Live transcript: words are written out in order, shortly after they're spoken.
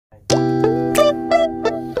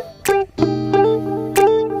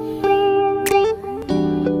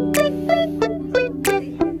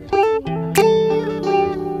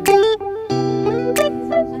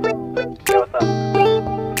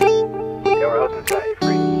host and set you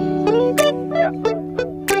free. Yeah.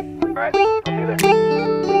 Alright, I'll see you there.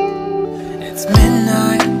 It's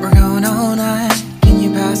midnight, we're going all night. Can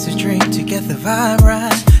you pass a drink to get the vibe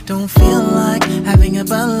right? Don't feel like having a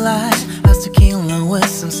Bud Light. How's tequila with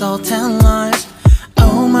some salt and lime?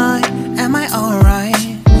 Oh my, am I alright?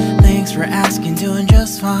 Thanks for asking, doing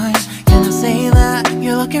just fine. Can I say that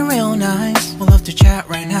you're looking real nice? We'll love to chat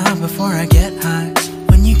right now before I get high.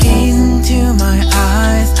 When you gaze into my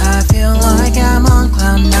eyes, I feel like I'm on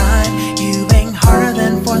cloud nine. You bang harder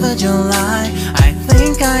than 4th of July. I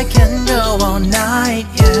think I can go all night,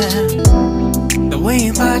 yeah. The way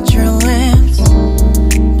you bite your lips,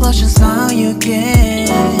 blush and smile you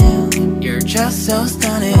give, you're just so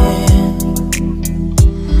stunning.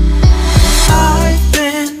 I've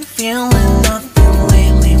been feeling nothing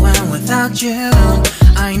lately when without you.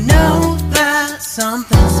 I know that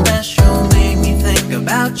something special made me think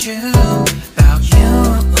about you. About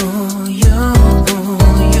you, you,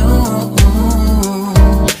 you.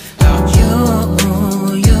 About you,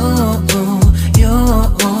 you, you.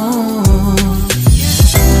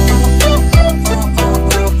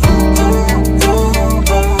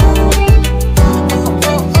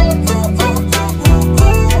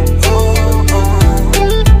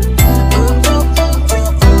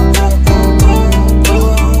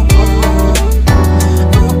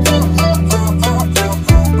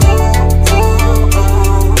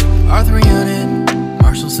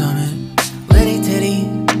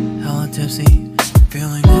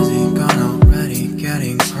 Feeling dizzy, gone already,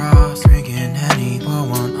 getting cross, drinking Henny, pour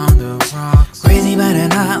one on the rocks. Crazy but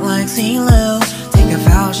not like CeeLo. Take a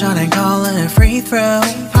foul shot and call it a free throw.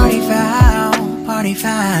 Party foul,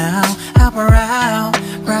 help her out,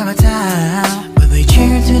 grab a towel. But they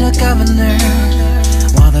cheered to the governor,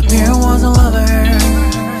 while the beer was a lover.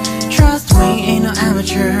 Trust we ain't no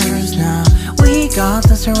amateurs, nah, we got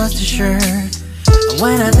this, so rest assured.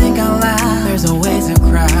 When I think out loud, there's always a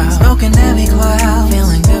crowd, smoking heavy cloud,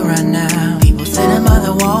 feeling good right now. People sitting by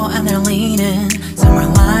the wall and they're leaning, some are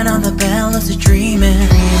lying on the bed, lucid dreaming.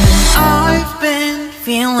 I've been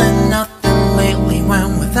feeling nothing lately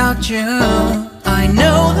when without you. I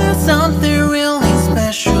know that something really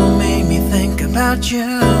special made me think about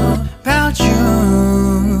you. About you,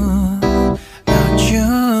 about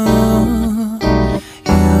you.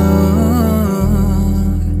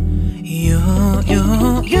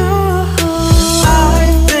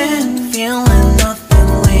 I've been feeling nothing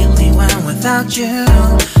lately when without you.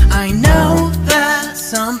 I know that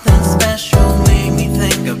something special made me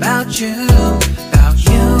think about you. About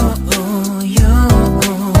you, you,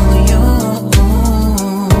 you.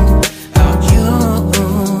 About you,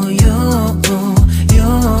 you, you.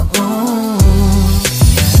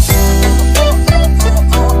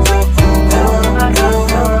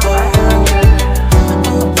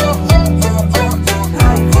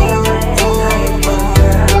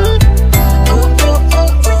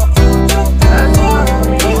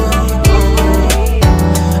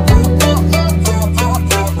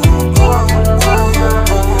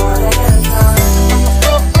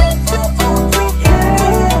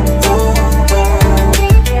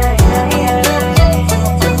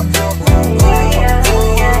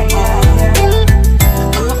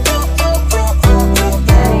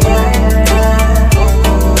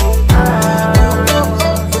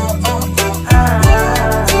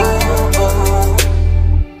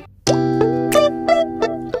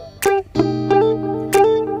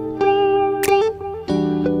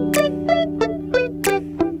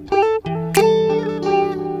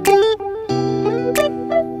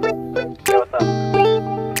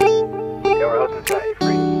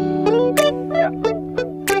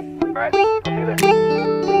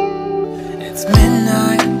 It's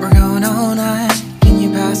midnight, we're going all night. Can you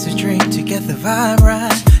pass a drink to get the vibe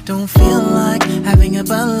right? Don't feel like having a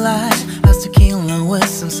Bud Light. How's tequila with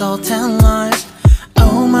some salt and lime?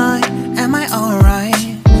 Oh my, am I alright?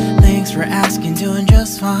 Thanks for asking, doing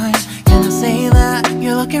just fine. Can I say that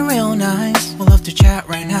you're looking real nice? We'll love to chat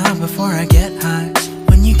right now before I get high.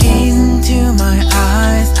 When you gaze into my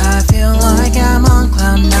eyes, I feel like I'm on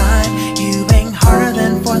cloud nine. You bang harder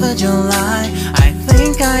than 4th of July. I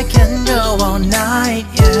think I can go all night,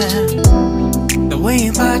 yeah. The way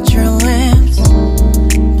you bite your lips,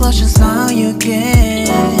 blush and smile you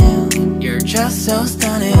give, you're just so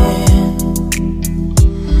stunning.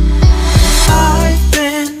 I've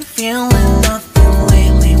been feeling nothing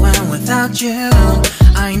lately when without you.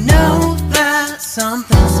 I know that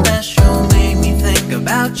something special made me think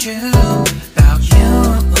about you. About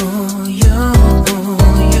you, you,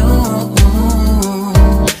 you.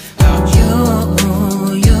 About you,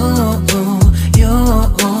 you, you.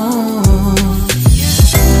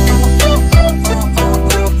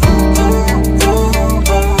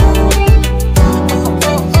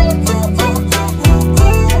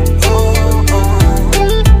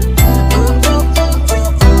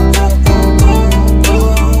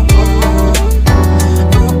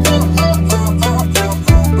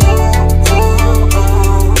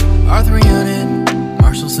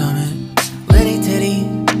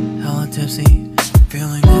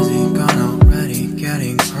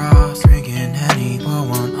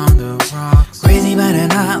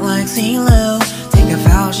 CeeLo. Take a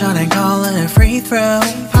foul shot and call it a free throw.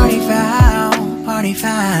 Party foul,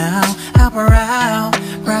 help her out,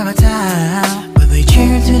 grab a towel. But they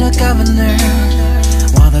cheered to the governor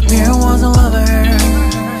while the beer was all over her.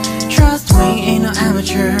 Trust we ain't no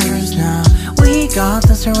amateurs, nah, we got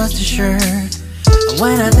this, so rest assured.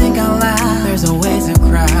 When I think out loud, there's always a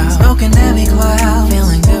crowd, smoking heavy cloud,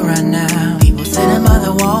 feeling good right now. People sitting by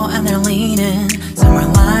the wall and they're leaning, some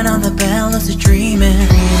are lying on the bed, lucid dreaming.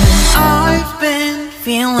 I've been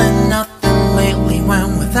feeling nothing lately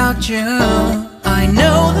when without you. I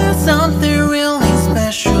know that something really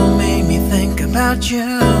special made me think about you,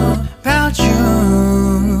 about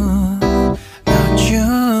you, about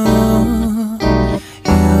you.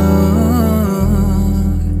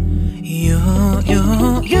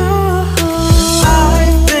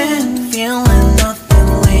 I've been feeling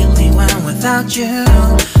nothing lately when without you.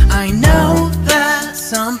 I know that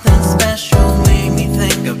something special made me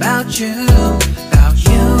think about you, about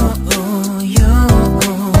you, you,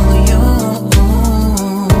 you,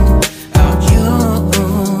 about you,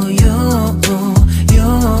 you,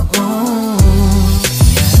 you.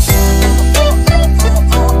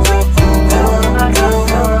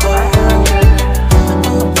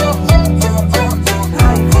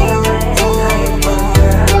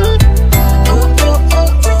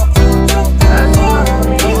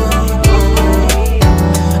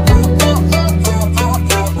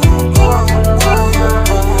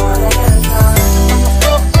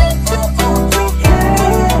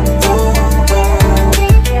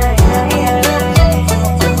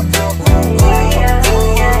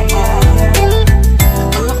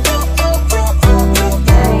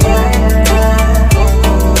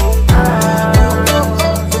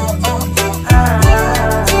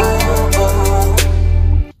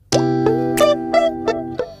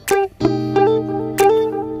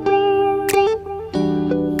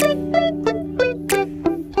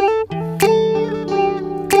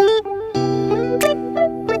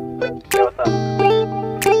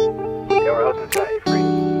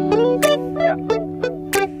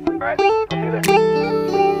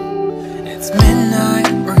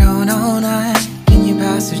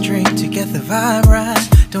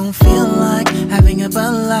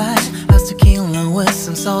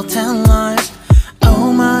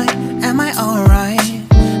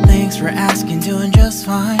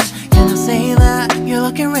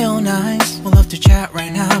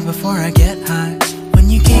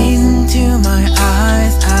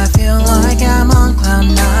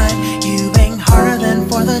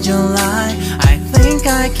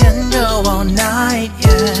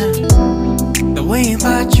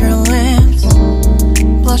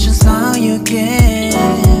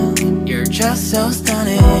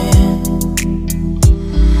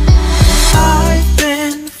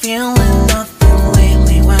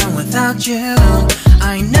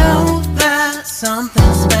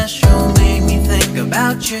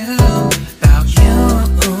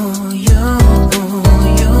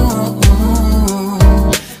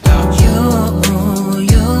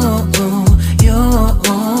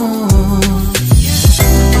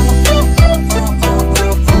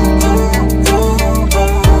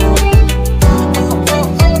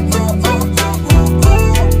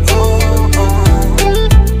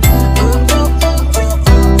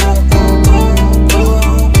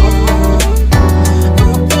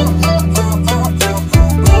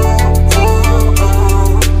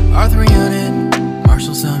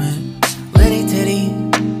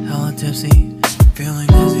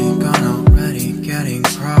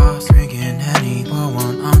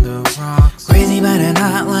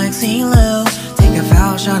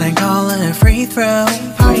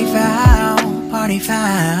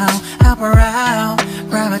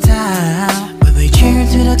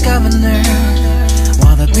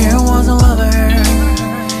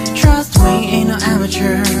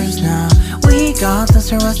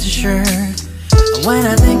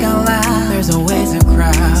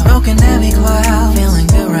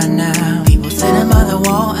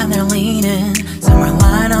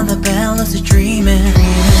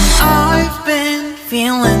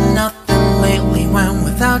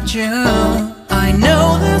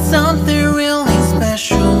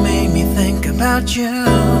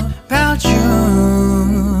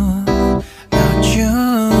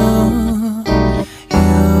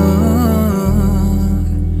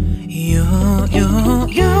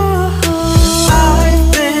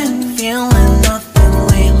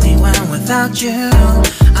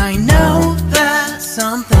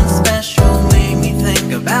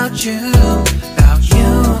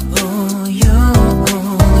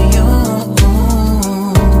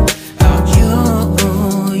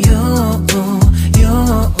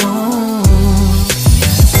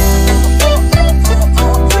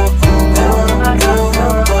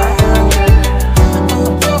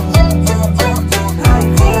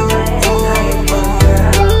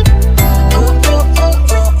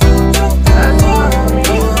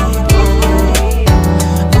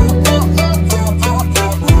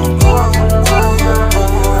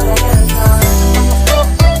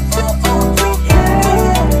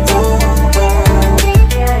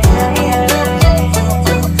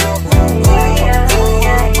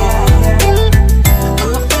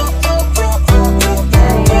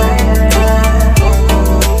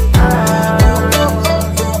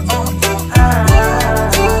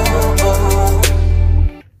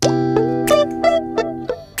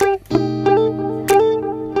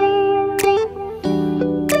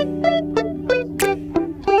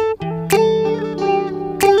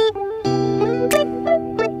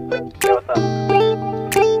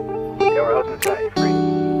 gonna set you free.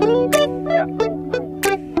 Yeah.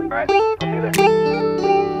 Alright, I'll see you there.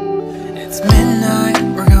 It's midnight,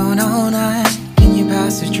 we're going all night. Can you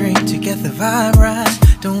pass a drink to get the vibe right?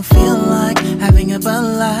 Don't feel like having a Bud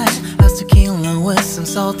Light. Last tequila with some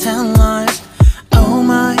salt and lime. Oh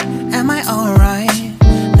my, am I alright?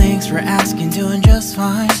 Thanks for asking, doing just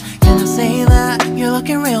fine. Can I say that you're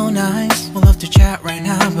looking real nice? We'll love to chat right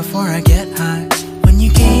now before I get high. When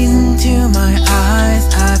you gaze into my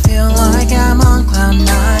eyes, I feel like I'm on cloud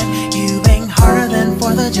nine. You bang harder than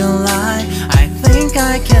 4th of July. I think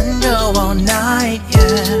I can go all night,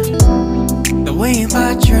 yeah. The way you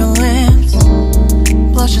bite your lips,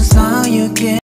 blush and smile you give.